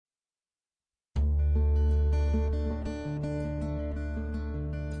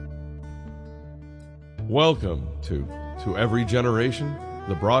Welcome to Every Generation,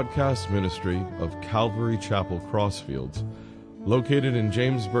 the broadcast ministry of Calvary Chapel Crossfields, located in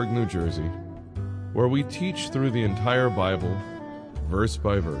Jamesburg, New Jersey, where we teach through the entire Bible, verse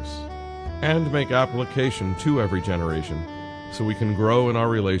by verse, and make application to every generation so we can grow in our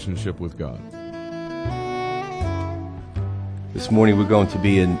relationship with God. This morning we're going to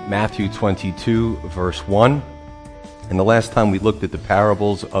be in Matthew 22, verse 1. And the last time we looked at the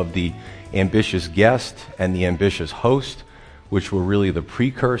parables of the ambitious guest and the ambitious host, which were really the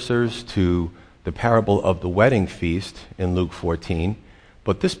precursors to the parable of the wedding feast in Luke 14.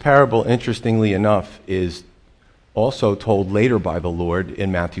 But this parable, interestingly enough, is also told later by the Lord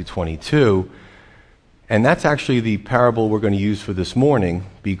in Matthew 22. And that's actually the parable we're going to use for this morning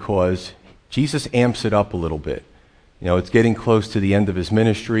because Jesus amps it up a little bit. You know, it's getting close to the end of his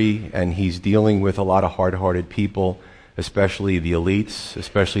ministry, and he's dealing with a lot of hard-hearted people, especially the elites,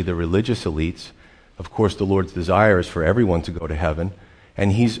 especially the religious elites. Of course, the Lord's desire is for everyone to go to heaven.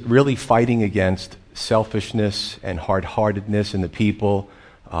 And he's really fighting against selfishness and hard-heartedness in the people,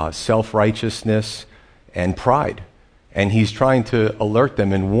 self-righteousness and pride. And he's trying to alert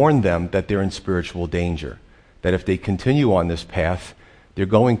them and warn them that they're in spiritual danger, that if they continue on this path, they're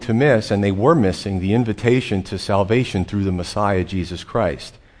going to miss, and they were missing, the invitation to salvation through the Messiah, Jesus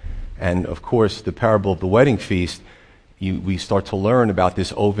Christ. And of course, the parable of the wedding feast, we start to learn about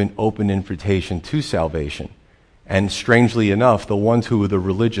this open invitation to salvation. And strangely enough, the ones who were the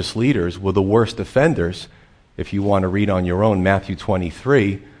religious leaders were the worst offenders. If you want to read on your own, Matthew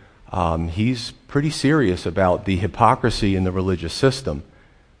 23, he's pretty serious about the hypocrisy in the religious system.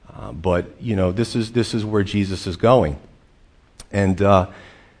 But, you know, this is where Jesus is going. And,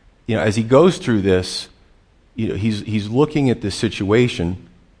 as he goes through this, he's looking at this situation,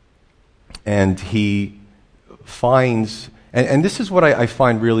 and he finds, and this is what I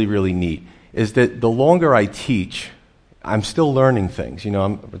find really, really neat, is that the longer I teach, I'm still learning things.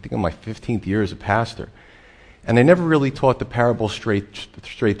 I think I'm my 15th year as a pastor. And I never really taught the parable straight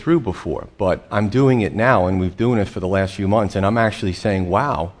through before, but I'm doing it now, and we've been doing it for the last few months, and I'm actually saying,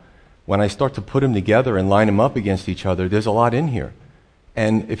 wow, when I start to put them together and line them up against each other, there's a lot in here.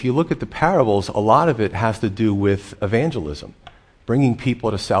 And if you look at the parables, a lot of it has to do with evangelism, bringing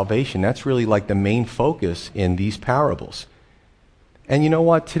people to salvation. That's really like the main focus in these parables. And you know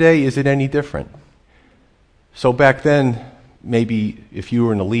what? Today, is it any different? So back then, maybe if you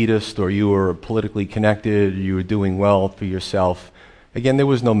were an elitist or you were politically connected, you were doing well for yourself, again, there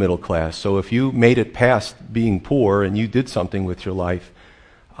was no middle class. So if you made it past being poor and you did something with your life,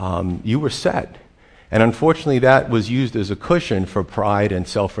 you were set. And unfortunately, that was used as a cushion for pride and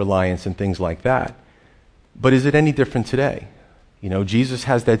self-reliance and things like that. But is it any different today? Jesus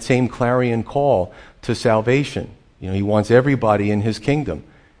has that same clarion call to salvation. He wants everybody in his kingdom.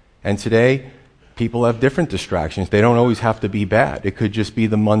 And today, people have different distractions. They don't always have to be bad. It could just be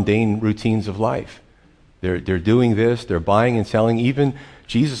the mundane routines of life. They're doing this, they're buying and selling. Even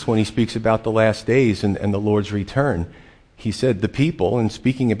Jesus, when he speaks about the last days and the Lord's return, he said the people, and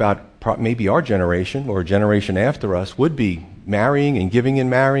speaking about maybe our generation or a generation after us, would be marrying and giving and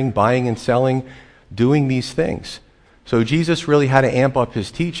marrying, buying and selling, doing these things. So Jesus really had to amp up his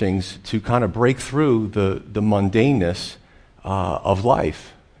teachings to kind of break through the mundaneness of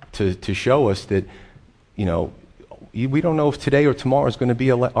life, to show us that, we don't know if today or tomorrow is going to be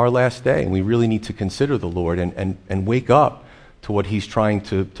our last day, and we really need to consider the Lord and wake up to what he's trying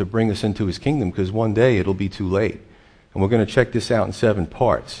to bring us into his kingdom, because one day it'll be too late. And we're going to check this out in 7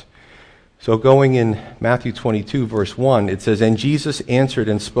 parts. So going in Matthew 22, verse 1, it says, "And Jesus answered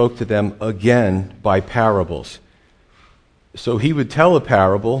and spoke to them again by parables." So he would tell a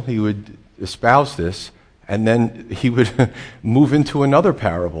parable, he would espouse this, and then he would move into another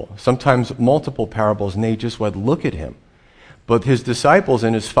parable, sometimes multiple parables, and they just would look at him. But his disciples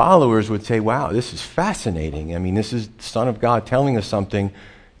and his followers would say, wow, this is fascinating. I mean, this is the Son of God telling us something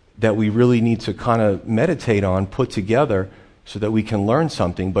that we really need to kind of meditate on, put together, so that we can learn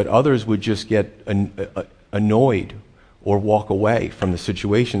something. But others would just get annoyed or walk away from the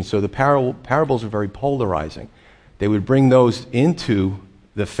situation. So the parables are very polarizing. They would bring those into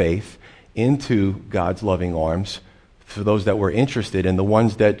the faith, into God's loving arms, for those that were interested, and the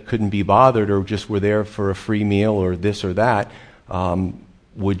ones that couldn't be bothered or just were there for a free meal or this or that,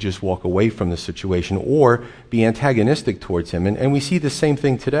 would just walk away from the situation or be antagonistic towards him. And we see the same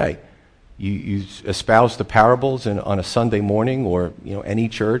thing today. You espouse the parables on a Sunday morning, or any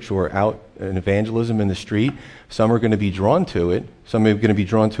church, or out in evangelism in the street. Some are going to be drawn to it. Some are going to be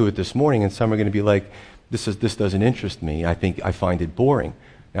drawn to it this morning, and some are going to be like, this doesn't interest me. I find it boring.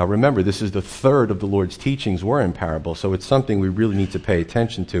 Now remember, this is the third of the Lord's teachings were in parables, so it's something we really need to pay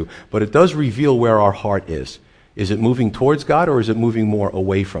attention to. But it does reveal where our heart is. Is it moving towards God, or is it moving more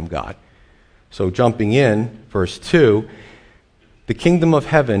away from God? So jumping in, verse 2, the kingdom of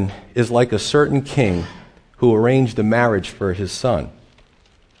heaven is like a certain king who arranged a marriage for his son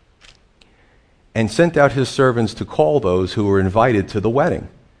and sent out his servants to call those who were invited to the wedding,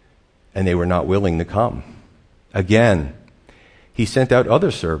 and they were not willing to come. Again, he sent out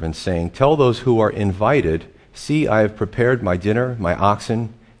other servants, saying, tell those who are invited, see, I have prepared my dinner, my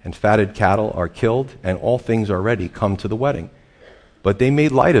oxen and fatted cattle are killed, and all things are ready. Come to the wedding. But they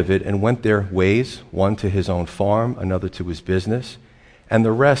made light of it and went their ways, one to his own farm, another to his business, and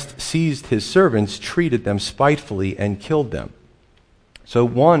the rest seized his servants, treated them spitefully, and killed them. So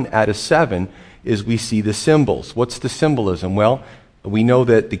 1 out of 7 is we see the symbols. What's the symbolism? Well, we know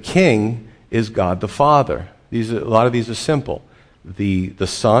that the king is God the Father. A lot of these are simple. The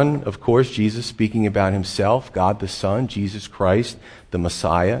Son, of course, Jesus speaking about himself, God the Son, Jesus Christ, the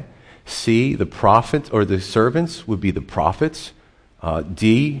Messiah. C, the prophet or the servants would be the prophets.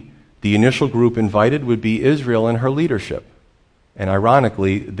 D, the initial group invited would be Israel and her leadership. And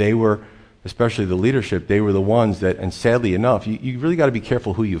ironically, they were, especially the leadership, they were the ones that, and sadly enough, you really got to be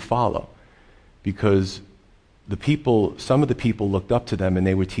careful who you follow. Because some of the people looked up to them and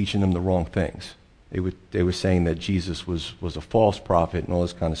they were teaching them the wrong things. They were saying that Jesus was a false prophet and all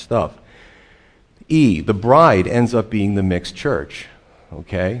this kind of stuff. E, the bride ends up being the mixed church.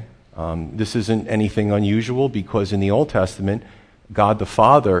 Okay? This isn't anything unusual because in the Old Testament, God the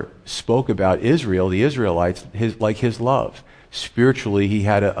Father spoke about Israel, the Israelites, like his love. Spiritually, he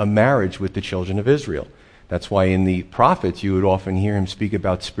had a marriage with the children of Israel. That's why in the prophets you would often hear him speak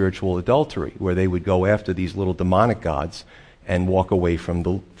about spiritual adultery, where they would go after these little demonic gods and walk away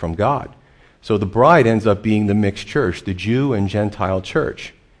from God. So the bride ends up being the mixed church, the Jew and Gentile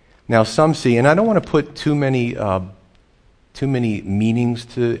church. Now some see, and I don't want to put too many meanings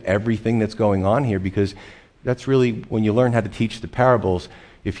to everything that's going on here, because that's really, when you learn how to teach the parables,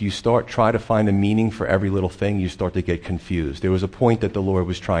 if you try to find a meaning for every little thing, you start to get confused. There was a point that the Lord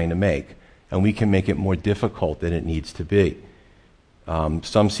was trying to make, and we can make it more difficult than it needs to be.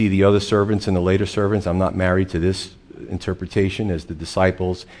 Some see the other servants and the later servants. I'm not married to this interpretation as the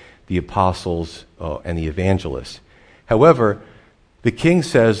disciples, the apostles, and the evangelists. However, the king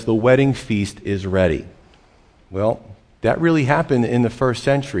says the wedding feast is ready. Well, that really happened in the first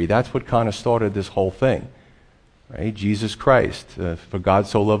century. That's what kind of started this whole thing. Right? Jesus Christ, for God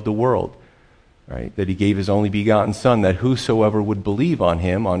so loved the world, right? That he gave his only begotten Son, that whosoever would believe on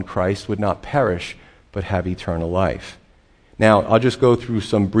him, on Christ, would not perish, but have eternal life. Now, I'll just go through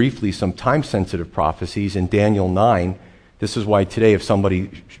briefly some time-sensitive prophecies in Daniel 9. This is why today if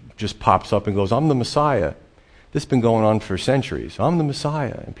somebody just pops up and goes, I'm the Messiah, this has been going on for centuries. I'm the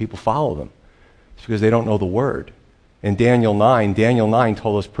Messiah, and people follow them. It's because they don't know the Word. In Daniel 9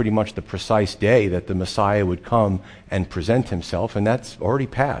 told us pretty much the precise day that the Messiah would come and present himself, and that's already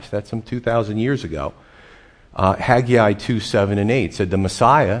passed. That's some 2,000 years ago. Haggai 2, 7, and 8 said the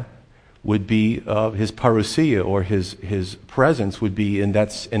Messiah would be, his parousia, or his presence would be in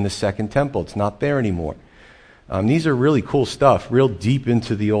the second temple. It's not there anymore. These are really cool stuff, real deep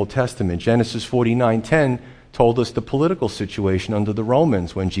into the Old Testament. Genesis 49:10 told us the political situation under the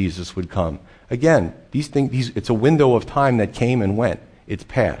Romans when Jesus would come. Again, it's a window of time that came and went. It's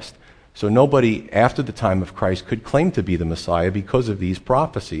past. So nobody after the time of Christ could claim to be the Messiah because of these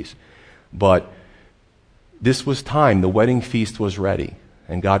prophecies. But this was time. The wedding feast was ready.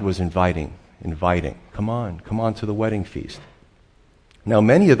 And God was inviting. Come on to the wedding feast. Now,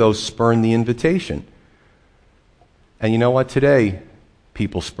 many of those spurned the invitation. And you know what? Today,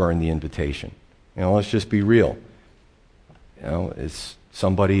 people spurn the invitation. Let's just be real.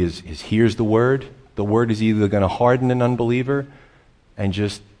 Somebody hears the word is either going to harden an unbeliever and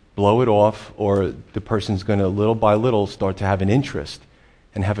just blow it off, or the person's going to little by little start to have an interest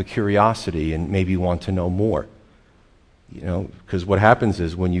and have a curiosity and maybe want to know more. Because what happens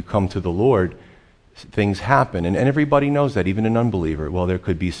is when you come to the Lord, things happen, and everybody knows that, even an unbeliever. Well, there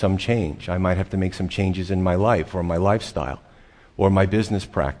could be some change. I might have to make some changes in my life or my lifestyle, or my business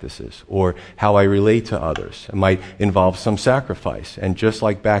practices, or how I relate to others. It might involve some sacrifice. And just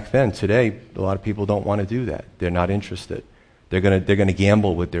like back then, today, a lot of people don't want to do that. They're not interested. They're going to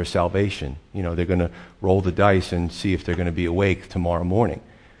gamble with their salvation. They're going to roll the dice and see if they're going to be awake tomorrow morning.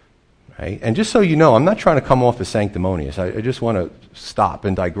 Right? And just so you know, I'm not trying to come off as sanctimonious. I just want to stop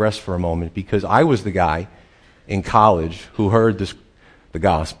and digress for a moment, because I was the guy in college who heard the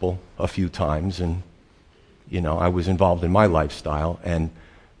gospel a few times, and I was involved in my lifestyle, and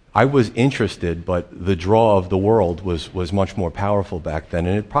I was interested, but the draw of the world was much more powerful back then,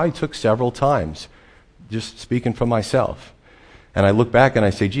 and it probably took several times, just speaking for myself. And I look back and I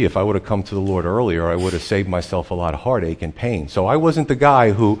say, gee, if I would have come to the Lord earlier, I would have saved myself a lot of heartache and pain. So I wasn't the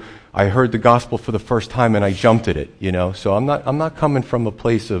guy who I heard the gospel for the first time and I jumped at it, you know. So I'm not coming from a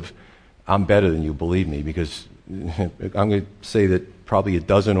place of I'm better than you, believe me, because I'm going to say that probably a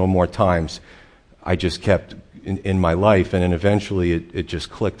dozen or more times I just kept in my life, and then eventually it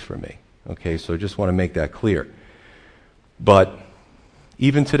just clicked for me. Okay, so I just want to make that clear. But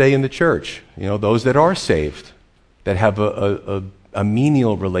even today in the church, you know, those that are saved, that have a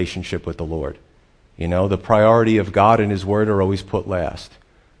menial relationship with the Lord, you know, the priority of God and His Word are always put last.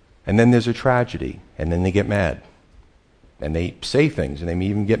 And then there's a tragedy, and then they get mad. And they say things, and they may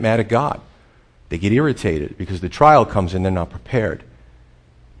even get mad at God. They get irritated because the trial comes and they're not prepared.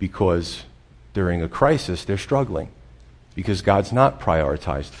 Because during a crisis, they're struggling. Because God's not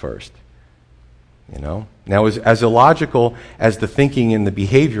prioritized first. You know? Now, as illogical as the thinking and the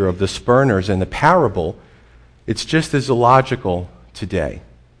behavior of the spurners in the parable, it's just as illogical today.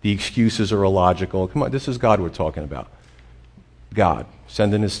 The excuses are illogical. Come on, this is God we're talking about. God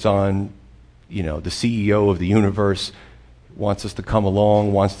sending His Son, you know, the CEO of the universe, wants us to come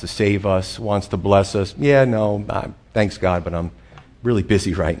along, wants to save us, wants to bless us. Yeah, no, thanks God, but I'm really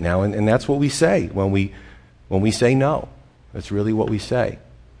busy right now. And that's what we say when we say no. That's really what we say.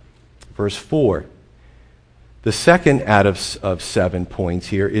 Verse 4. The second out of 7 points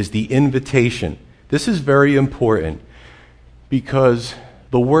here is the invitation. This is very important because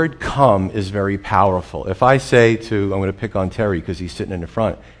the word come is very powerful. If I say I'm going to pick on Terry because he's sitting in the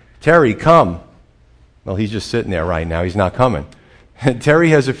front, Terry, come. Well, he's just sitting there right now. He's not coming. Terry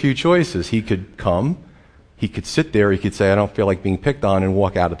has a few choices. He could come. He could sit there. He could say, I don't feel like being picked on, and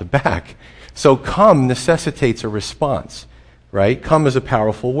walk out at the back. So come necessitates a response, right? Come is a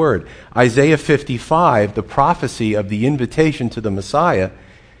powerful word. Isaiah 55, the prophecy of the invitation to the Messiah,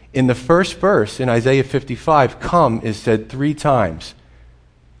 in the first verse in Isaiah 55, come is said 3 times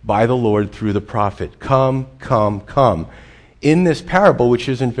by the Lord through the prophet. Come, come, come. In this parable, which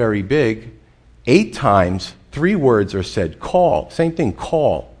isn't very big, 8 times, 3 words are said. Call. Same thing,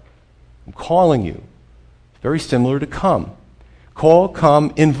 call. I'm calling you. Very similar to come. Call,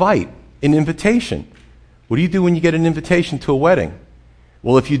 come, invite. An invitation. What do you do when you get an invitation to a wedding?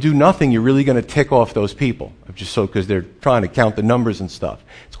 Well, if you do nothing, you're really going to tick off those people. Just so because they're trying to count the numbers and stuff.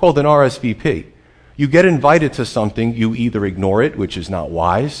 It's called an RSVP. You get invited to something, you either ignore it, which is not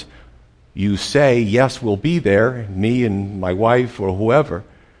wise. You say, yes, we'll be there, me and my wife or whoever.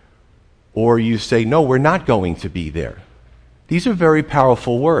 Or you say, no, we're not going to be there. These are very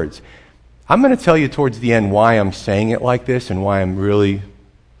powerful words. I'm going to tell you towards the end why I'm saying it like this and why I'm really,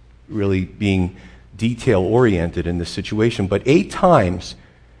 really being detail-oriented in this situation. But 8 times,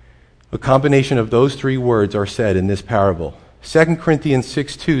 a combination of those 3 words are said in this parable. 2 Corinthians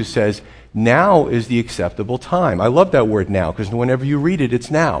 6:2 says, now is the acceptable time. I love that word now, because whenever you read it,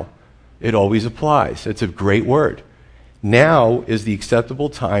 it's now. It always applies. It's a great word. Now is the acceptable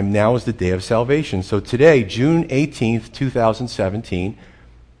time. Now is the day of salvation. So today, June 18th, 2017,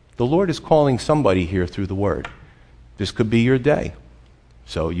 the Lord is calling somebody here through the Word. This could be your day.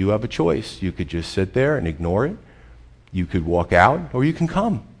 So you have a choice. You could just sit there and ignore it. You could walk out, or you can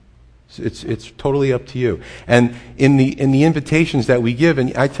come. It's totally up to you. And in the invitations that we give,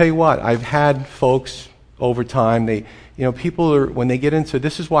 and I tell you what, I've had folks over time, people are, when they get into,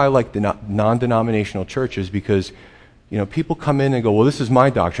 this is why I like the non-denominational churches, because people come in and go, well, this is my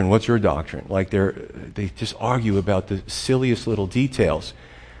doctrine, what's your doctrine? Like they just argue about the silliest little details.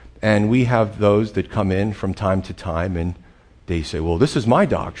 And we have those that come in from time to time and they say, well, this is my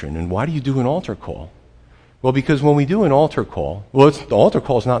doctrine, and why do you do an altar call? Well, because when we do an altar call, the altar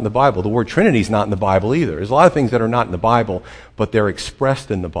call is not in the Bible. The word Trinity is not in the Bible either. There's a lot of things that are not in the Bible, but they're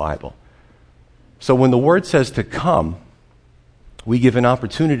expressed in the Bible. So when the Word says to come, we give an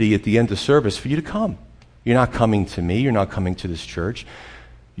opportunity at the end of service for you to come. You're not coming to me. You're not coming to this church.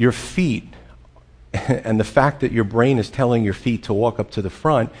 Your feet, and the fact that your brain is telling your feet to walk up to the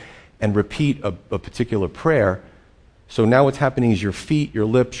front and repeat a particular prayer. So now what's happening is your feet, your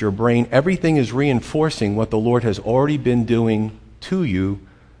lips, your brain, everything is reinforcing what the Lord has already been doing to you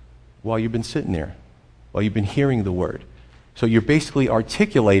while you've been sitting there, while you've been hearing the Word. So you're basically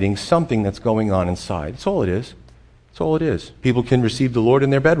articulating something that's going on inside. That's all it is. That's all it is. People can receive the Lord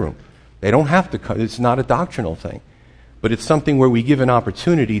in their bedroom. They don't have to come. It's not a doctrinal thing. But it's something where we give an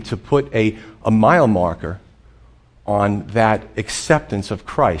opportunity to put a mile marker on that acceptance of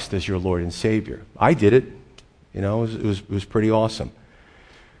Christ as your Lord and Savior. I did it. It was pretty awesome.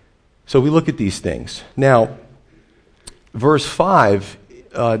 So we look at these things. Now, verse 5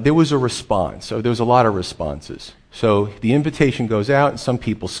 there was a response. So there was a lot of responses. So the invitation goes out, and some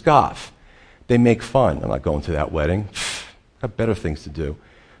people scoff. They make fun. I'm not going to that wedding. I have better things to do.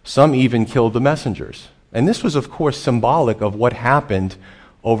 Some even killed the messengers. And this was, of course, symbolic of what happened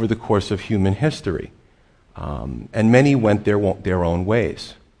over the course of human history. And many went their own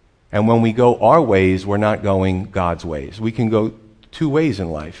ways. And when we go our ways, we're not going God's ways. We can go two ways in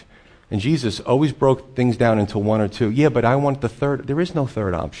life. And Jesus always broke things down into one or two. Yeah, but I want the third. There is no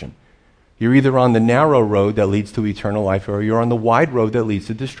third option. You're either on the narrow road that leads to eternal life, or you're on the wide road that leads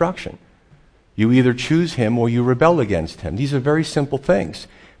to destruction. You either choose him or you rebel against him. These are very simple things.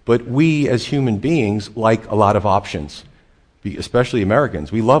 But we as human beings like a lot of options, especially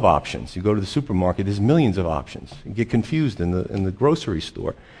Americans. We love options. You go to the supermarket, there's millions of options. You get confused in the grocery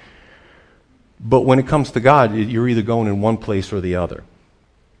store. But when it comes to God, you're either going in one place or the other.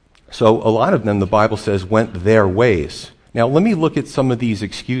 So a lot of them, the Bible says, went their ways. Now, let me look at some of these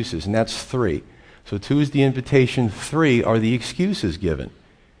excuses, and that's 3. So 2 is the invitation, 3 are the excuses given.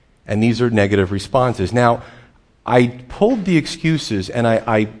 And these are negative responses. Now, I pulled the excuses and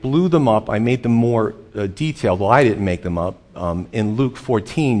I blew them up. I made them more detailed. Well, I didn't make them up. In Luke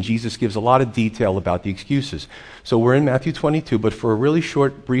 14, Jesus gives a lot of detail about the excuses. So we're in Matthew 22, but for a really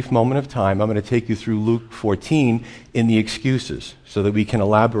short, brief moment of time, I'm going to take you through Luke 14 in the excuses so that we can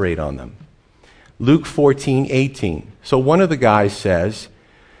elaborate on them. Luke 14:18. So one of the guys says,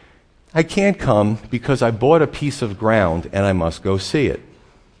 I can't come because I bought a piece of ground and I must go see it.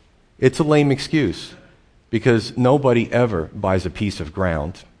 It's a lame excuse because nobody ever buys a piece of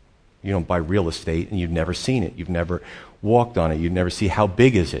ground. You don't buy real estate and you've never seen it. You've never walked on it. You'd never see how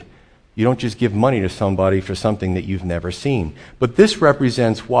big is it. You don't just give money to somebody for something that you've never seen. But this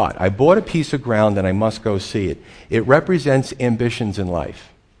represents what? I bought a piece of ground and I must go see it. It represents ambitions in life.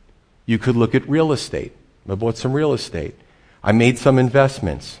 You could look at real estate. I bought some real estate. I made some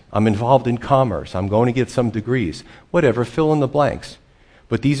investments. I'm involved in commerce. I'm going to get some degrees. Whatever, fill in the blanks.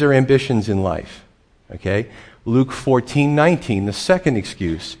 But these are ambitions in life. Okay? Luke 14:19, the second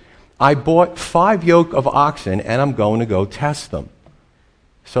excuse. I bought 5 yoke of oxen and I'm going to go test them.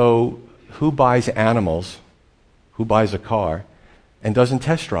 So who buys animals, who buys a car, and doesn't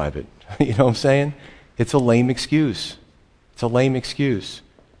test drive it? You know what I'm saying? It's a lame excuse. It's a lame excuse.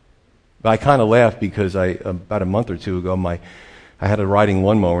 But I kind of laugh because about a month or two ago, I had a riding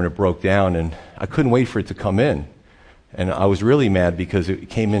lawnmower and it broke down and I couldn't wait for it to come in. And I was really mad because it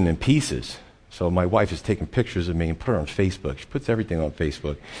came in pieces. So my wife is taking pictures of me and put it on Facebook. She puts everything on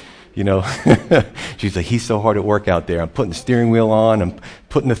Facebook. You know, she's like, he's so hard at work out there. I'm putting the steering wheel on, I'm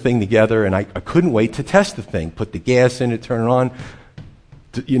putting the thing together, and I couldn't wait to test the thing. Put the gas in it, turn it on,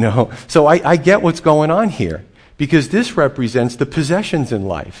 you know. So I get what's going on here, because this represents the possessions in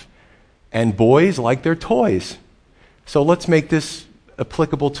life. And boys like their toys. So let's make this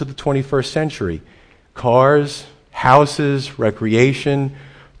applicable to the 21st century. Cars, houses, recreation,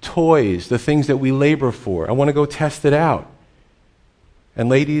 toys, the things that we labor for. I want to go test it out. And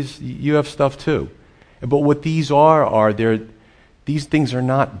ladies, you have stuff too. But what these are these things are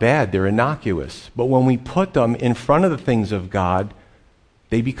not bad. They're innocuous. But when we put them in front of the things of God,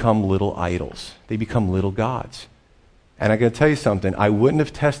 they become little idols. They become little gods. And I got to tell you something. I wouldn't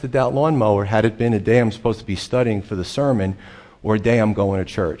have tested that lawnmower had it been a day I'm supposed to be studying for the sermon or a day I'm going to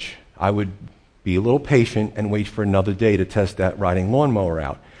church. I would be a little patient and wait for another day to test that riding lawnmower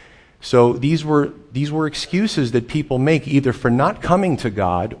out. So these were excuses that people make either for not coming to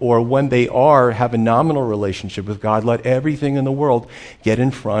God or when they have a nominal relationship with God, let everything in the world get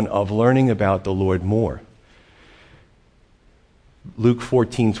in front of learning about the Lord more. Luke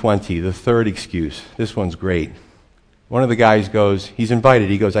 14:20, the third excuse. This one's great. One of the guys goes, he's invited.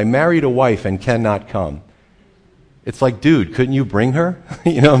 He goes, I married a wife and cannot come. It's like, dude, couldn't you bring her?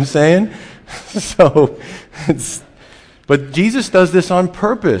 You know what I'm saying? But Jesus does this on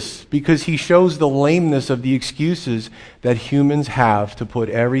purpose because he shows the lameness of the excuses that humans have to put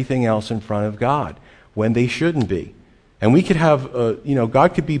everything else in front of God when they shouldn't be. And we could have,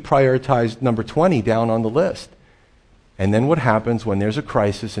 God could be prioritized number 20 down on the list. And then what happens when there's a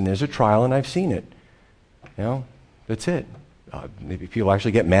crisis and there's a trial, and I've seen it, that's it. Maybe people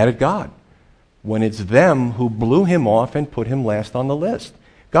actually get mad at God when it's them who blew him off and put him last on the list.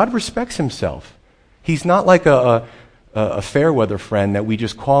 God respects himself. He's not like a fair weather friend that we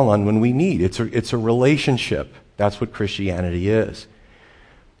just call on when we need. It's a relationship. That's what Christianity is.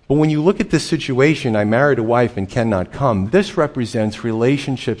 But when you look at this situation, I married a wife and cannot come, this represents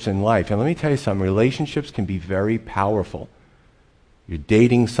relationships in life. And let me tell you something, relationships can be very powerful. You're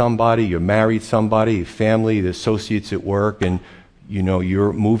dating somebody, you're married somebody, your family, the associates at work, and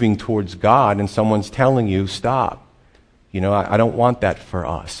you're moving towards God and someone's telling you, stop. I don't want that for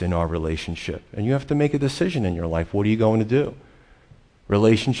us in our relationship. And you have to make a decision in your life. What are you going to do?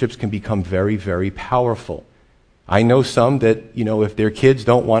 Relationships can become very, very powerful. I know some that, if their kids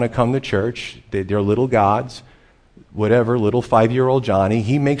don't want to come to church, they're little gods, whatever, little 5-year-old Johnny,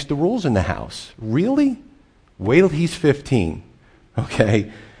 he makes the rules in the house. Really? Wait till he's 15,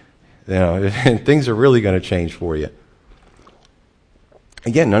 okay? Things are really going to change for you.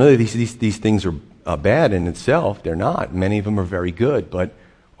 Again, none of these things are bad in itself. They're not. Many of them are very good, but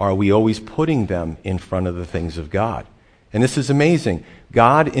are we always putting them in front of the things of God? And this is amazing.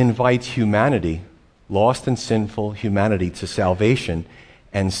 God invites humanity, lost and sinful humanity, to salvation,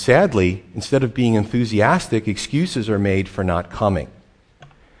 and sadly, instead of being enthusiastic, excuses are made for not coming.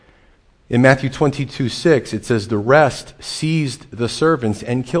 In Matthew 22:6, it says, "The rest seized the servants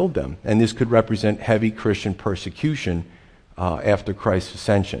and killed them." And this could represent heavy Christian persecution after Christ's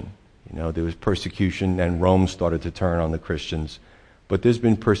ascension. There was persecution, and Rome started to turn on the Christians. But there's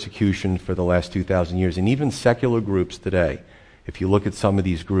been persecution for the last 2,000 years. And even secular groups today, if you look at some of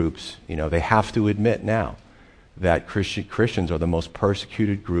these groups, they have to admit now that Christians are the most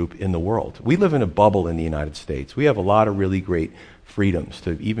persecuted group in the world. We live in a bubble in the United States. We have a lot of really great freedoms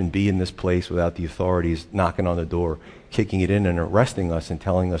to even be in this place without the authorities knocking on the door, kicking it in and arresting us and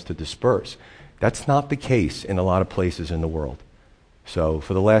telling us to disperse. That's not the case in a lot of places in the world. So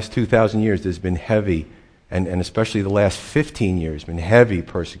for the last 2,000 years, there's been heavy, and especially the last 15 years, been heavy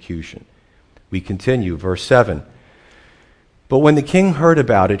persecution. We continue, verse 7. "But when the king heard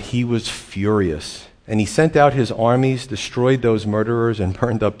about it, he was furious, and he sent out his armies, destroyed those murderers, and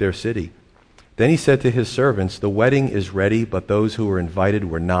burned up their city. Then he said to his servants, 'The wedding is ready, but those who were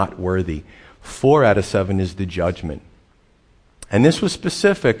invited were not worthy.' 4 out of 7 is the judgment." And this was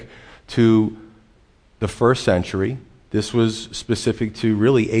specific to the first century. This was specific to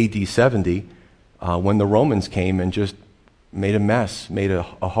really AD 70, when the Romans came and just made a mess, made a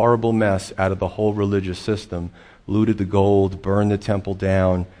horrible mess out of the whole religious system, looted the gold, burned the temple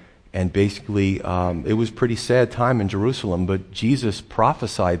down, and basically it was a pretty sad time in Jerusalem. But Jesus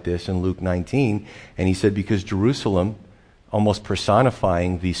prophesied this in Luke 19, and he said because Jerusalem, almost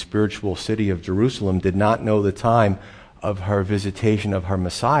personifying the spiritual city of Jerusalem, did not know the time of her visitation of her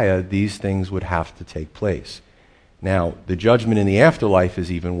Messiah, these things would have to take place. Now, the judgment in the afterlife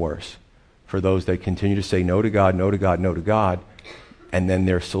is even worse for those that continue to say no to God, no to God, no to God, and then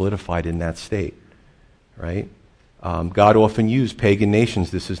they're solidified in that state, right? God often used pagan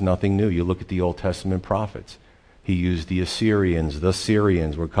nations. This is nothing new. You look at the Old Testament prophets. He used the Assyrians, the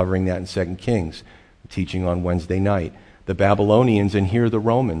Syrians. We're covering that in 2 Kings, teaching on Wednesday night. The Babylonians, and here the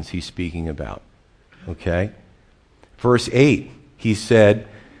Romans he's speaking about, okay? Verse 8, he said,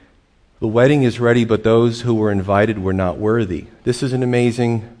 "The wedding is ready, but those who were invited were not worthy." This is an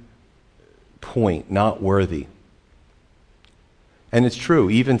amazing point, not worthy. And it's true,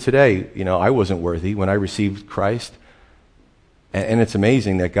 even today, I wasn't worthy when I received Christ. And it's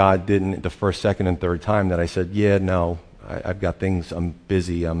amazing that God didn't, the first, second, and third time that I said, yeah, no, I've got things, I'm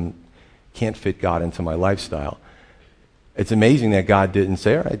busy, can't fit God into my lifestyle. It's amazing that God didn't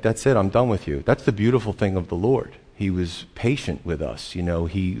say, all right, that's it, I'm done with you. That's the beautiful thing of the Lord. He was patient with us.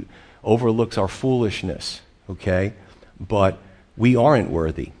 He overlooks our foolishness, okay? But we aren't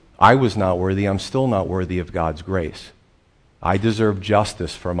worthy. I was not worthy. I'm still not worthy of God's grace. I deserve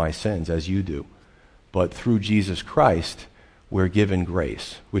justice for my sins, as you do. But through Jesus Christ, we're given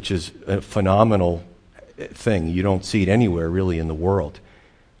grace, which is a phenomenal thing. You don't see it anywhere, really, in the world.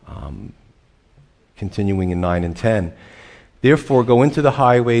 Continuing in 9 and 10. "Therefore, go into the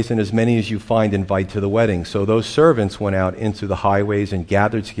highways, and as many as you find, invite to the wedding." So those servants went out into the highways and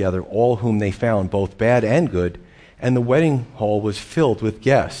gathered together all whom they found, both bad and good, and the wedding hall was filled with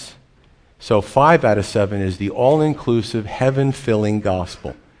guests. So 5 out of 7 is the all-inclusive, heaven-filling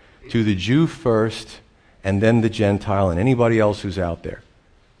gospel. To the Jew first, and then the Gentile, and anybody else who's out there.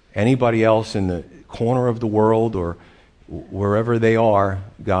 Anybody else in the corner of the world or wherever they are,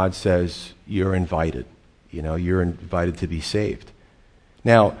 God says, you're invited. You're invited to be saved.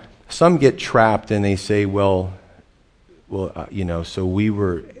 Now, some get trapped and they say, so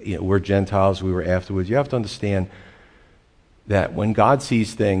we're Gentiles, we were afterwards. You have to understand that when God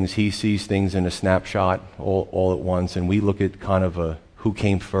sees things, he sees things in a snapshot all at once, and we look at kind of a who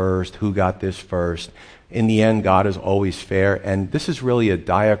came first, who got this first. In the end, God is always fair, and this is really a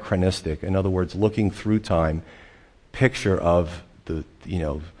diachronistic, in other words, looking through time, picture of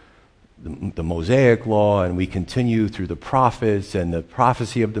the Mosaic law, and we continue through the prophets and the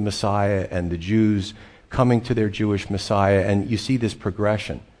prophecy of the Messiah and the Jews coming to their Jewish Messiah, and you see this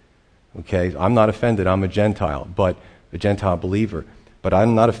progression. Okay, I'm not offended, I'm a Gentile, but a Gentile believer. But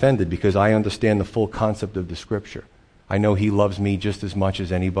I'm not offended because I understand the full concept of the Scripture. I know he loves me just as much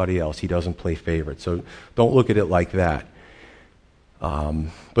as anybody else. He doesn't play favorites. So don't look at it like that.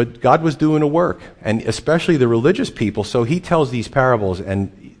 But God was doing a work, and especially the religious people. So he tells these parables,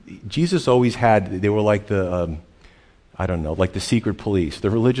 and Jesus always they were like like the secret police. The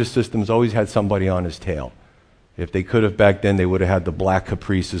religious systems always had somebody on his tail. If they could have back then, they would have had the black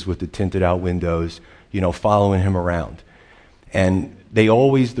Caprices with the tinted out windows, following him around. And the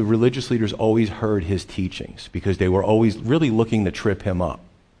religious leaders always heard his teachings because they were always really looking to trip him up.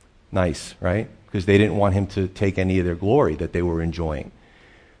 Nice, right? Because they didn't want him to take any of their glory that they were enjoying.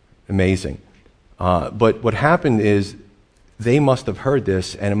 Amazing. But what happened is they must have heard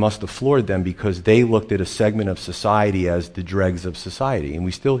this, and it must have floored them because they looked at a segment of society as the dregs of society. And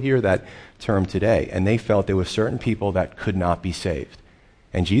we still hear that term today. And they felt there were certain people that could not be saved.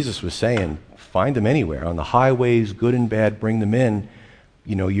 And Jesus was saying, find them anywhere. On the highways, good and bad, bring them in.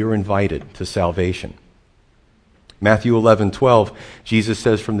 You're invited to salvation. Matthew 11:12, Jesus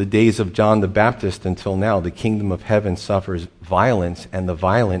says, from the days of John the Baptist until now, the kingdom of heaven suffers violence, and the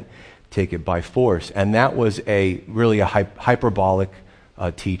violent take it by force. And that was really a hyperbolic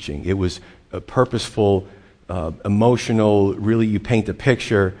teaching. It was a purposeful, emotional, really you paint a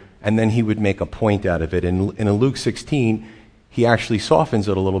picture, and then he would make a point out of it. And in Luke 16, he actually softens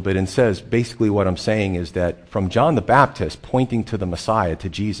it a little bit and says, basically what I'm saying is that from John the Baptist pointing to the Messiah, to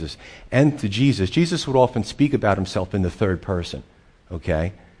Jesus, and to Jesus would often speak about himself in the third person,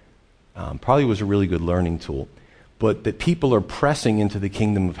 okay? Probably was a really good learning tool. But that people are pressing into the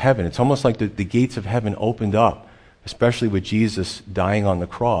kingdom of heaven. It's almost like the gates of heaven opened up, especially with Jesus dying on the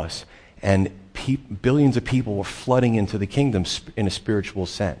cross, and billions of people were flooding into the kingdom in a spiritual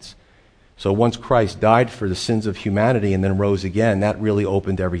sense. So once Christ died for the sins of humanity and then rose again, that really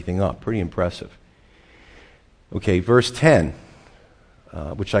opened everything up. Pretty impressive. Okay, verse 10,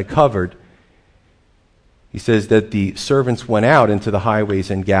 which I covered, he says that the servants went out into the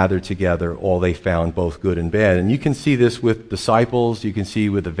highways and gathered together all they found, both good and bad. And you can see this with disciples, you can see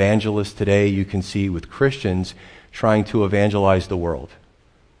with evangelists today, you can see with Christians trying to evangelize the world.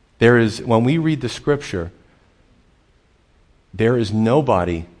 When we read the scripture, there is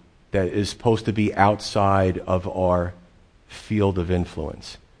nobody that is supposed to be outside of our field of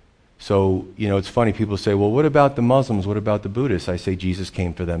influence. So, it's funny, people say, well, what about the Muslims? What about the Buddhists? I say Jesus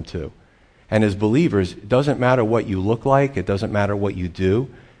came for them too. And as believers, it doesn't matter what you look like, it doesn't matter what you do.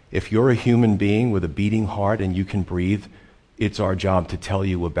 If you're a human being with a beating heart and you can breathe, it's our job to tell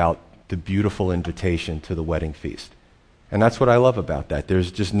you about the beautiful invitation to the wedding feast. And that's what I love about that.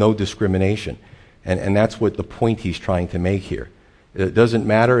 There's just no discrimination. And that's what the point he's trying to make here. It doesn't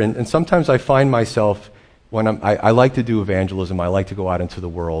matter. And sometimes I find myself, when I like to do evangelism, I like to go out into the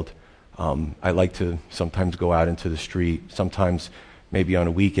world. I like to sometimes go out into the street, sometimes maybe on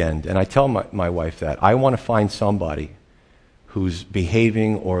a weekend. And I tell my wife that I want to find somebody who's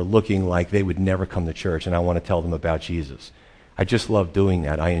behaving or looking like they would never come to church, and I want to tell them about Jesus. I just love doing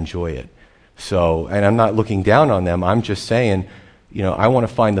that. I enjoy it. So, and I'm not looking down on them. I'm just saying, I want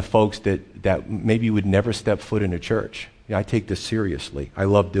to find the folks that maybe would never step foot in a church. I take this seriously. I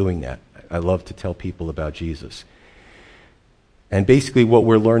love doing that. I love to tell people about Jesus. And basically what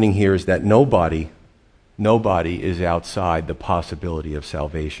we're learning here is that nobody is outside the possibility of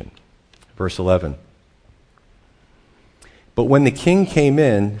salvation. Verse 11. But when the king came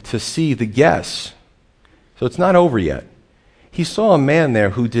in to see the guests, so it's not over yet, he saw a man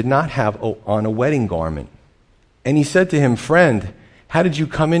there who did not have on a wedding garment. And he said to him, "Friend, how did you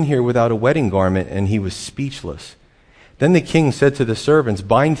come in here without a wedding garment?" And he was speechless. Then the king said to the servants,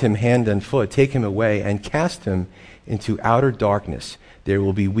 "Bind him hand and foot, take him away, and cast him into outer darkness. There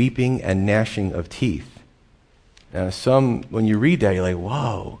will be weeping and gnashing of teeth." Now, when you read that, you're like,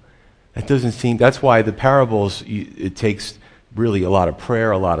 whoa, that doesn't seem... That's why the parables, it takes really a lot of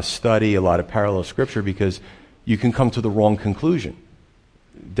prayer, a lot of study, a lot of parallel scripture, because you can come to the wrong conclusion.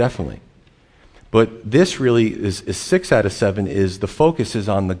 Definitely. But this really is 6 out of 7 is the focus is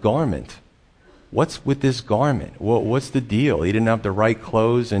on the garment. What's with this garment? What's the deal? He didn't have the right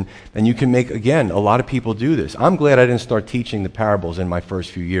clothes. And you can make, again, a lot of people do this. I'm glad I didn't start teaching the parables in my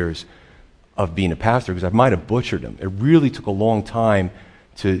first few years of being a pastor, because I might have butchered them. It really took a long time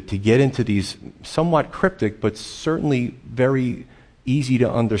to get into these somewhat cryptic, but certainly very easy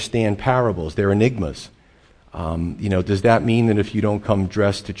to understand parables. They're enigmas. Does that mean that if you don't come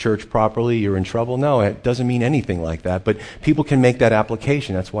dressed to church properly, you're in trouble? No, it doesn't mean anything like that. But people can make that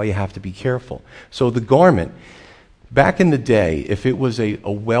application. That's why you have to be careful. So the garment, back in the day, if it was a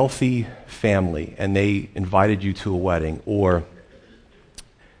wealthy family and they invited you to a wedding, or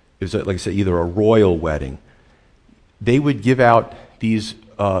it was, like I said, either a royal wedding, they would give out these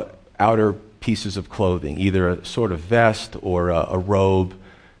outer pieces of clothing, either a sort of vest or a robe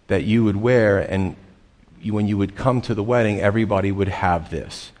that you would wear, and when you would come to the wedding, everybody would have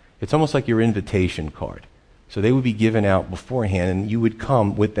this. It's almost like your invitation card. So they would be given out beforehand, and you would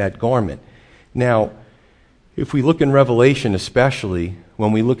come with that garment. Now, if we look in Revelation especially,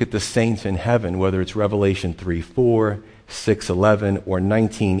 when we look at the saints in heaven, whether it's Revelation 3:4, 6:11, or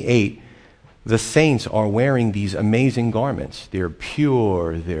 19:8, the saints are wearing these amazing garments. They're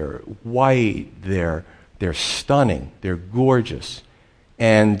pure, they're white, they're stunning, they're gorgeous.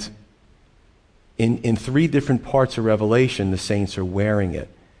 And in 3 different parts of Revelation, the saints are wearing it.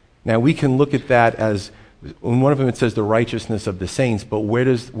 Now, we can look at that as, in one of them it says the righteousness of the saints, but where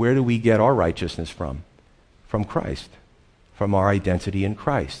do we get our righteousness from? From Christ, from our identity in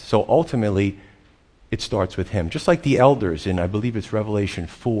Christ. So ultimately, it starts with him. Just like the elders in, I believe it's Revelation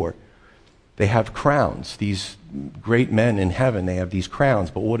 4, they have crowns. These great men in heaven, they have these crowns,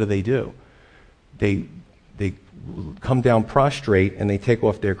 but what do? They come down prostrate and they take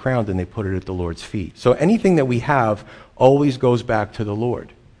off their crowns and they put it at the Lord's feet. So anything that we have always goes back to the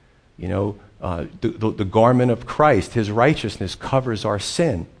Lord. You know, the garment of Christ, his righteousness covers our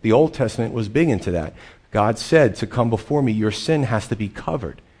sin. The Old Testament was big into that. God said, to come before me, your sin has to be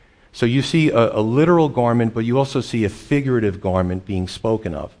covered. So you see a literal garment, but you also see a figurative garment being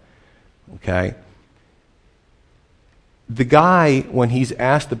spoken of. Okay? The guy, when he's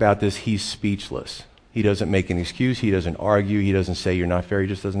asked about this, he's speechless. He doesn't make an excuse. He doesn't argue. He doesn't say you're not fair. He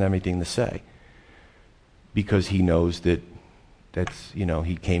just doesn't have anything to say. Because he knows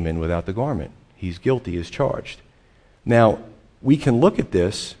he came in without the garment. He's guilty as charged. Now, we can look at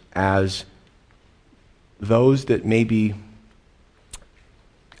this as those that maybe,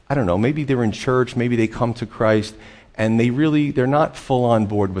 I don't know, maybe they're in church, maybe they come to Christ, and they're not full on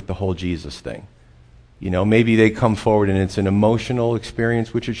board with the whole Jesus thing. You know, maybe they come forward and it's an emotional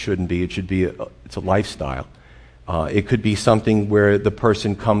experience, which it shouldn't be. It should be, it's a lifestyle. It could be something where the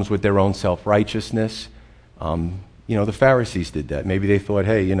person comes with their own self-righteousness. The Pharisees did that. Maybe they thought,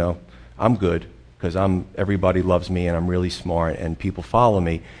 hey, I'm good because everybody loves me and I'm really smart and people follow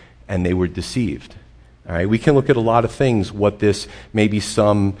me, and they were deceived. All right, we can look at a lot of things, what this, maybe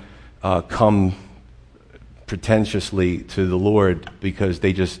some come pretentiously to the Lord because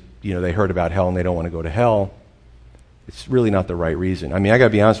they just, they heard about hell and they don't want to go to hell. It's really not the right reason. I mean, I got to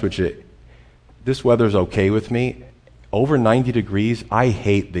be honest with you. This weather's okay with me. Over 90 degrees, I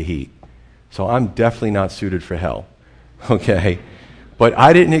hate the heat. So I'm definitely not suited for hell. Okay? But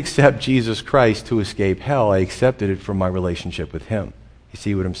I didn't accept Jesus Christ to escape hell. I accepted it from my relationship with him. You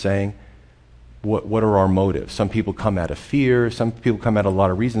see what I'm saying? What are our motives? Some people come out of fear. Some people come out of a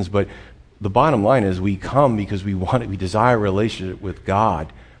lot of reasons. But the bottom line is we come because we desire a relationship with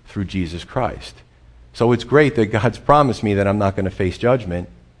God through Jesus Christ. So it's great that God's promised me that I'm not going to face judgment.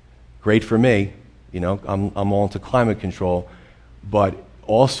 Great for me. I'm all into climate control. But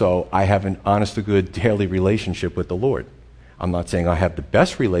also, I have an honest to good daily relationship with the Lord. I'm not saying I have the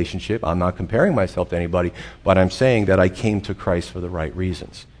best relationship. I'm not comparing myself to anybody. But I'm saying that I came to Christ for the right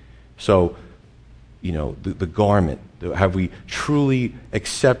reasons. So, the garment. Have we truly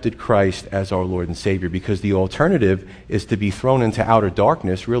accepted Christ as our Lord and Savior? Because the alternative is to be thrown into outer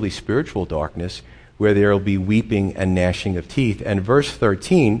darkness, really spiritual darkness, where there will be weeping and gnashing of teeth. And verse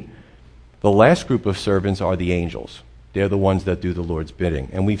 13, the last group of servants are the angels. They're the ones that do the Lord's bidding.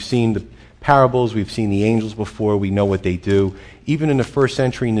 And we've seen the parables, we've seen the angels before, we know what they do. Even in the first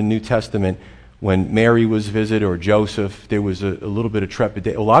century in the New Testament, when Mary was visited, or Joseph, there was a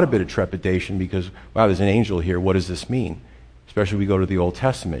lot of trepidation because, wow, there's an angel here. What does this mean? Especially we go to the Old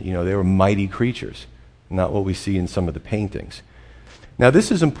Testament. They were mighty creatures, not what we see in some of the paintings. Now,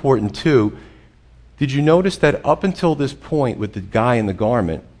 this is important too. Did you notice that up until this point with the guy in the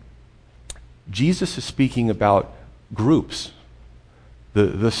garment, Jesus is speaking about groups,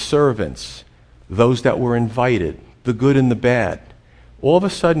 the servants, those that were invited, the good and the bad. All of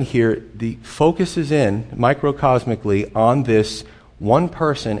a sudden here, the focus is in, microcosmically, on this one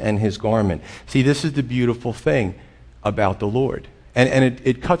person and his garment. See, this is the beautiful thing about the Lord. And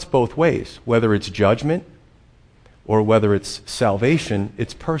it cuts both ways. Whether it's judgment or whether it's salvation,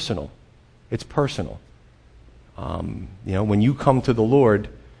 it's personal. It's personal. When you come to the Lord,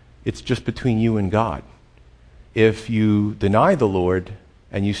 it's just between you and God. If you deny the Lord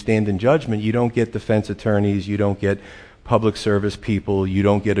and you stand in judgment, you don't get defense attorneys, you don't get public service people, you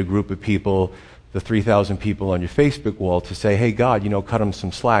don't get a group of people, the 3,000 people on your Facebook wall to say, hey, God, cut him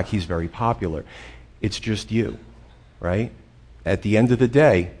some slack, he's very popular. It's just you, right? At the end of the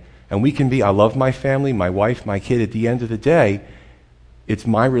day, and we can be, I love my family, my wife, my kid, at the end of the day, It's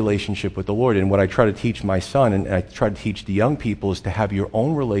my relationship with the Lord. And what I try to teach my son, and I try to teach the young people, is to have your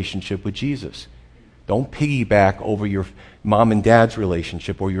own relationship with Jesus. Don't piggyback over your mom and dad's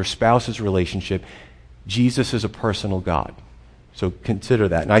relationship or your spouse's relationship. Jesus is a personal God. So consider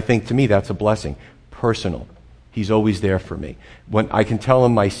that. And I think, to me, that's a blessing. Personal. He's always there for me. When I can tell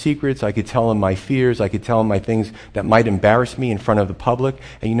him my secrets, I could tell him my fears, I could tell him my things that might embarrass me in front of the public.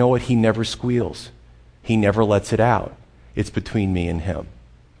 And you know what? He never squeals. He never lets it out. It's between me and him.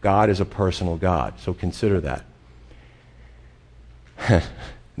 God is a personal God. So consider that.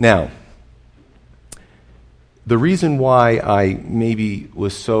 Now, the reason why I maybe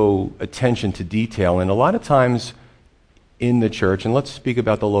was so attention to detail, and a lot of times in the church, and let's speak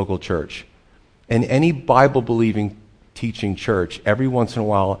about the local church, in any Bible-believing teaching church, every once in a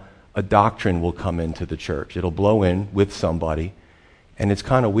while a doctrine will come into the church. It'll blow in with somebody, and it's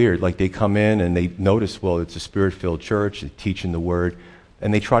kind of weird. Like they come in and they notice, well, it's a Spirit-filled church, they're teaching the Word,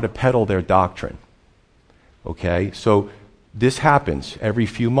 and they try to peddle their doctrine. Okay? So this happens every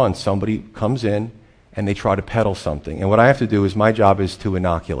few months. Somebody comes in and they try to peddle something. And what I have to do is, my job is to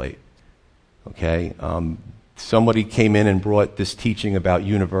inoculate. Okay? Somebody came in and brought this teaching about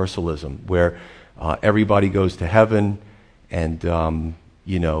universalism, where everybody goes to heaven and,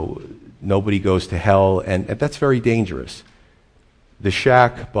 nobody goes to hell. And that's very dangerous. The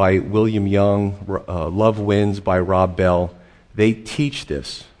Shack by William Young, Love Wins by Rob Bell, they teach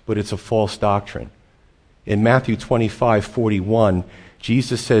this, but it's a false doctrine. In Matthew 25:41,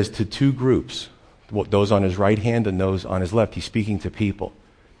 Jesus says to two groups, those on his right hand and those on his left. He's speaking to people.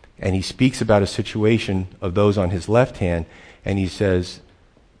 And he speaks about a situation of those on his left hand, and he says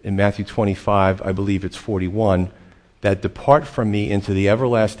in Matthew 25, I believe it's 41, that depart from me into the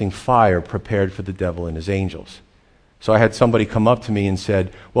everlasting fire prepared for the devil and his angels. So I had somebody come up to me and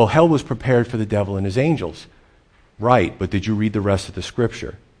said, well, hell was prepared for the devil and his angels. Right, but did you read the rest of the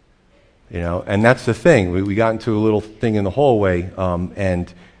scripture? And that's the thing. We got into a little thing in the hallway,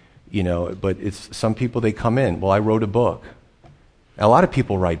 but it's some people, they come in. Well, I wrote a book. A lot of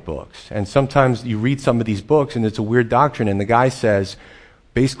people write books. And sometimes you read some of these books and it's a weird doctrine, and the guy says,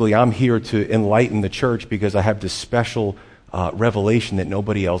 basically, I'm here to enlighten the church because I have this special revelation that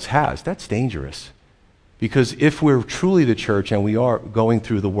nobody else has. That's dangerous. Because if we're truly the church and we are going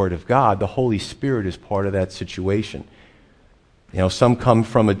through the Word of God, the Holy Spirit is part of that situation. Some come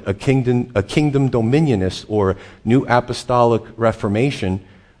from a kingdom dominionist or New Apostolic Reformation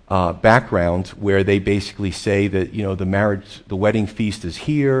background, where they basically say that the wedding feast is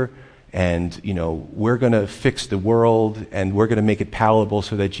here, and we're going to fix the world and we're going to make it palatable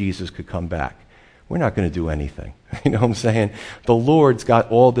so that Jesus could come back. We're not going to do anything. You know what I'm saying? The Lord's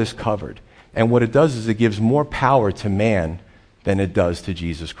got all this covered, and what it does is it gives more power to man than it does to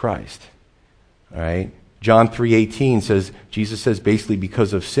Jesus Christ. All right? John 3:18 says, Jesus says basically,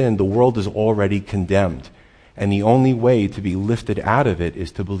 because of sin, the world is already condemned. And the only way to be lifted out of it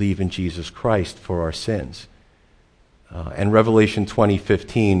is to believe in Jesus Christ for our sins. And Revelation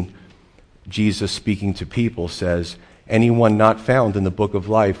 20:15, Jesus speaking to people says, anyone not found in the book of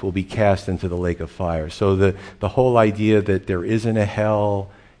life will be cast into the lake of fire. So the whole idea that there isn't a hell,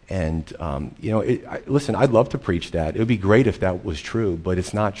 and, listen, I'd love to preach that. It would be great if that was true, but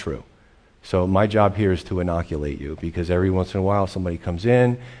it's not true. So my job here is to inoculate you, because every once in a while somebody comes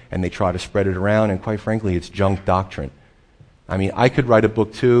in and they try to spread it around, and quite frankly, it's junk doctrine. I mean, I could write a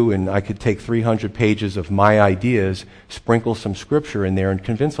book too, and I could take 300 pages of my ideas, sprinkle some scripture in there, and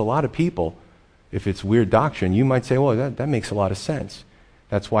convince a lot of people. If it's weird doctrine, you might say, well, that makes a lot of sense.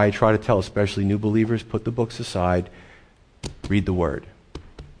 That's why I try to tell, especially new believers, put the books aside, read the Word.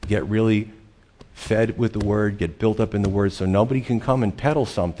 Get really fed with the Word, get built up in the Word, so nobody can come and peddle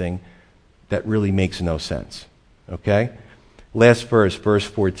something that really makes no sense. Okay? Last verse, verse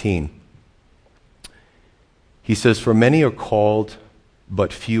 14. He says, for many are called,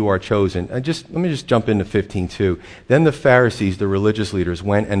 but few are chosen. Let me just jump into 15 too. Then the Pharisees, the religious leaders,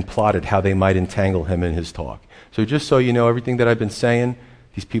 went and plotted how they might entangle him in his talk. So just so you know, everything that I've been saying,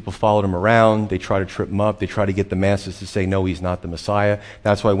 these people followed him around. They try to trip him up. They try to get the masses to say, no, he's not the Messiah.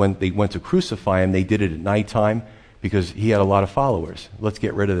 That's why when they went to crucify him, they did it at nighttime, because he had a lot of followers. Let's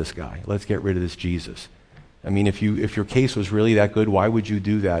get rid of this guy. Let's get rid of this Jesus. I mean, if your case was really that good, why would you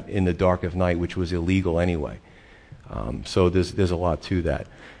do that in the dark of night, which was illegal anyway? So there's a lot to that.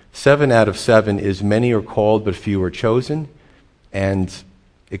 7 out of 7 is many are called, but few are chosen. And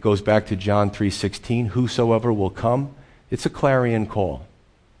it goes back to John 3:16, whosoever will come. It's a clarion call.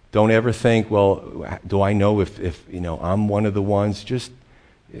 Don't ever think, well, do I know if I'm one of the ones? Just,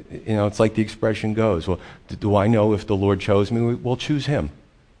 it's like the expression goes, well, do I know if the Lord chose me? Well, choose him,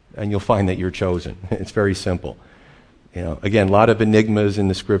 and you'll find that you're chosen. It's very simple. Again, a lot of enigmas in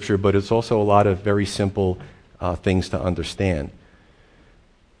the Scripture, but it's also a lot of very simple things to understand.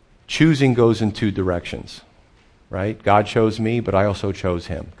 Choosing goes in two directions, right? God chose me, but I also chose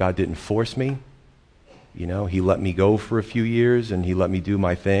him. God didn't force me. He let me go for a few years, and he let me do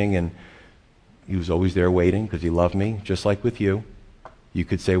my thing, and he was always there waiting because he loved me, just like with you. You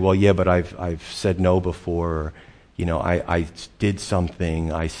could say, well, yeah, but I've said no before, or, I did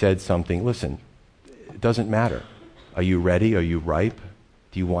something, I said something. Listen, it doesn't matter. Are you ready? Are you ripe?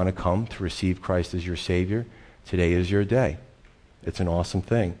 Do you want to come to receive Christ as your Savior? Today is your day. It's an awesome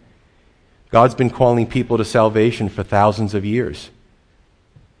thing. God's been calling people to salvation for thousands of years,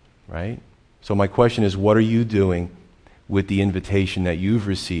 right? So my question is, what are you doing with the invitation that you've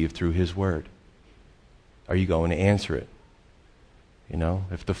received through his word? Are you going to answer it?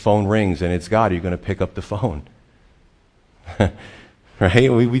 If the phone rings and it's God, are you going to pick up the phone? Right?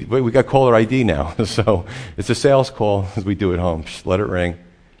 We got caller ID now, so it's a sales call as we do at home. Just let it ring.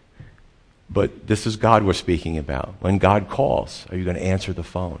 But this is God we're speaking about. When God calls, are you going to answer the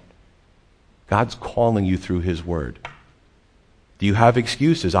phone? God's calling you through his word. Do you have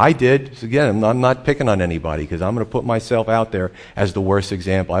excuses? I did. So again, I'm not picking on anybody because I'm going to put myself out there as the worst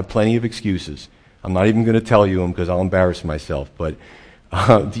example. I have plenty of excuses. I'm not even going to tell you them because I'll embarrass myself. But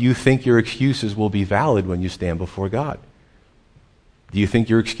do you think your excuses will be valid when you stand before God? Do you think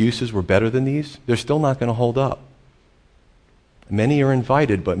your excuses were better than these? They're still not going to hold up. Many are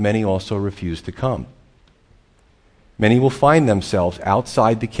invited, but many also refuse to come. Many will find themselves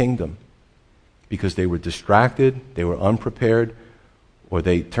outside the kingdom because they were distracted, they were unprepared, or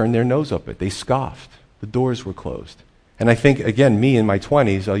they turned their nose up at it. They scoffed. The doors were closed. And I think, again, me in my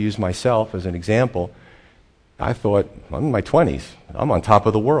 20s, I'll use myself as an example. I thought, I'm in my 20s. I'm on top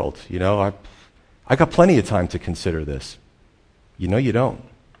of the world. I got plenty of time to consider this. You don't.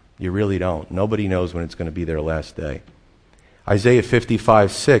 You really don't. Nobody knows when it's going to be their last day. Isaiah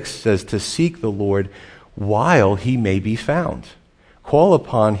 55:6 says, to seek the Lord while he may be found. Call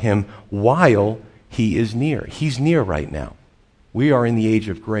upon him while he is near. He's near right now. We are in the age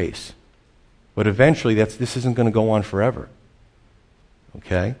of grace. But eventually, this isn't going to go on forever.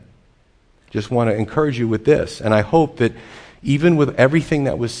 Okay? Just want to encourage you with this. And I hope that even with everything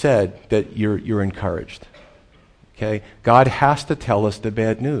that was said, that you're encouraged. Okay? God has to tell us the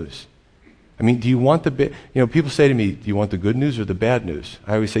bad news. I mean, do you want people say to me, do you want the good news or the bad news?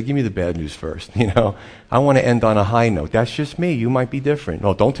 I always say, give me the bad news first. I want to end on a high note. That's just me. You might be different.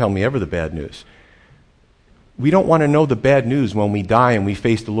 No, don't tell me ever the bad news. We don't want to know the bad news when we die and we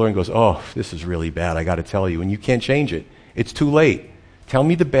face the Lord and goes, oh, this is really bad. I got to tell you. And you can't change it. It's too late. Tell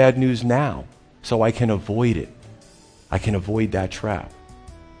me the bad news now so I can avoid it. I can avoid that trap.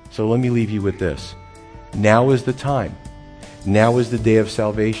 So let me leave you with this. Now is the time. Now is the day of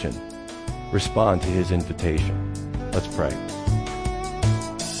salvation. Respond to his invitation. Let's pray.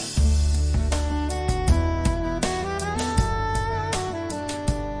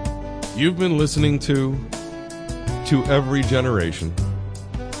 You've been listening to Every Generation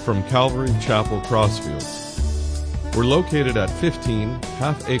from Calvary Chapel Crossfields. We're located at 15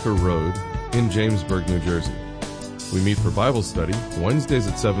 Half Acre Road in Jamesburg, New Jersey. We meet for Bible study Wednesdays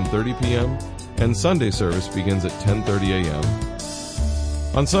at 7:30 p.m. and Sunday service begins at 10:30 a.m.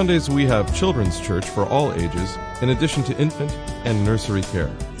 On Sundays, we have children's church for all ages, in addition to infant and nursery care.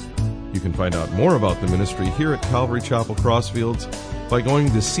 You can find out more about the ministry here at Calvary Chapel Crossfields by going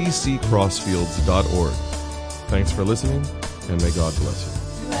to cccrossfields.org. Thanks for listening, and may God bless you.